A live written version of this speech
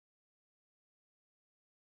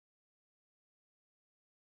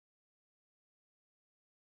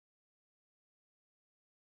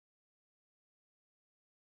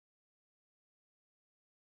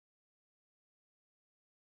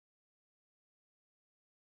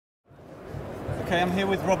Okay, I'm here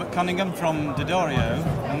with Robert Cunningham from D'Addario,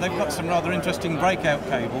 and they've got some rather interesting breakout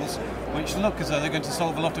cables which look as though they're going to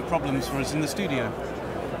solve a lot of problems for us in the studio.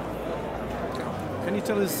 Can you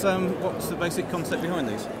tell us what's the basic concept behind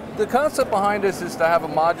these? The concept behind this is to have a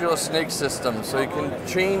modular snake system, so you can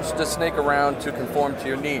change the snake around to conform to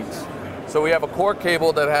your needs. So we have a core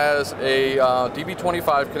cable that has a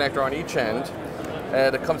DB25 connector on each end,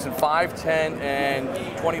 and it comes in 5, 10, and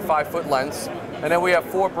 25-foot lengths. And then we have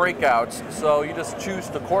 4 breakouts, so you just choose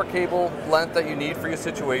the core cable length that you need for your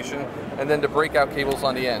situation, and then the breakout cables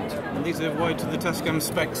on the end. And these are wired to the Tascam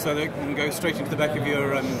specs, so they can go straight into the back of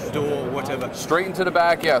your door or whatever? Straight into the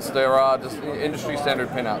back, yes. They're just industry standard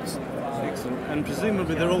pinouts. Excellent. And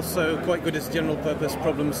presumably they're also quite good as general purpose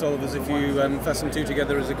problem solvers if you fasten 2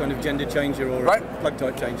 together as a kind of gender changer or a plug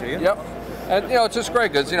type changer, yeah? Yep. And it's just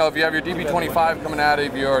great because if you have your DB25 coming out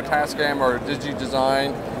of your Tascam or Digi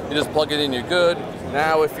Design, you just plug it in, you're good.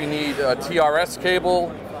 Now if you need a TRS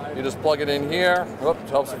cable, you just plug it in here. It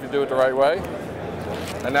helps if you do it the right way.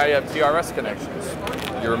 And now you have TRS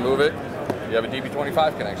connections. You remove it, you have a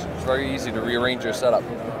DB25 connection. It's very easy to rearrange your setup.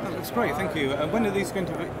 That looks great, thank you. When are these going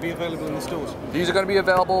to be available in the stores? These are going to be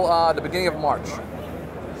available at the beginning of March.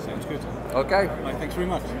 Sounds good. Okay. Right, thanks very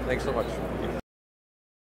much. Thanks so much.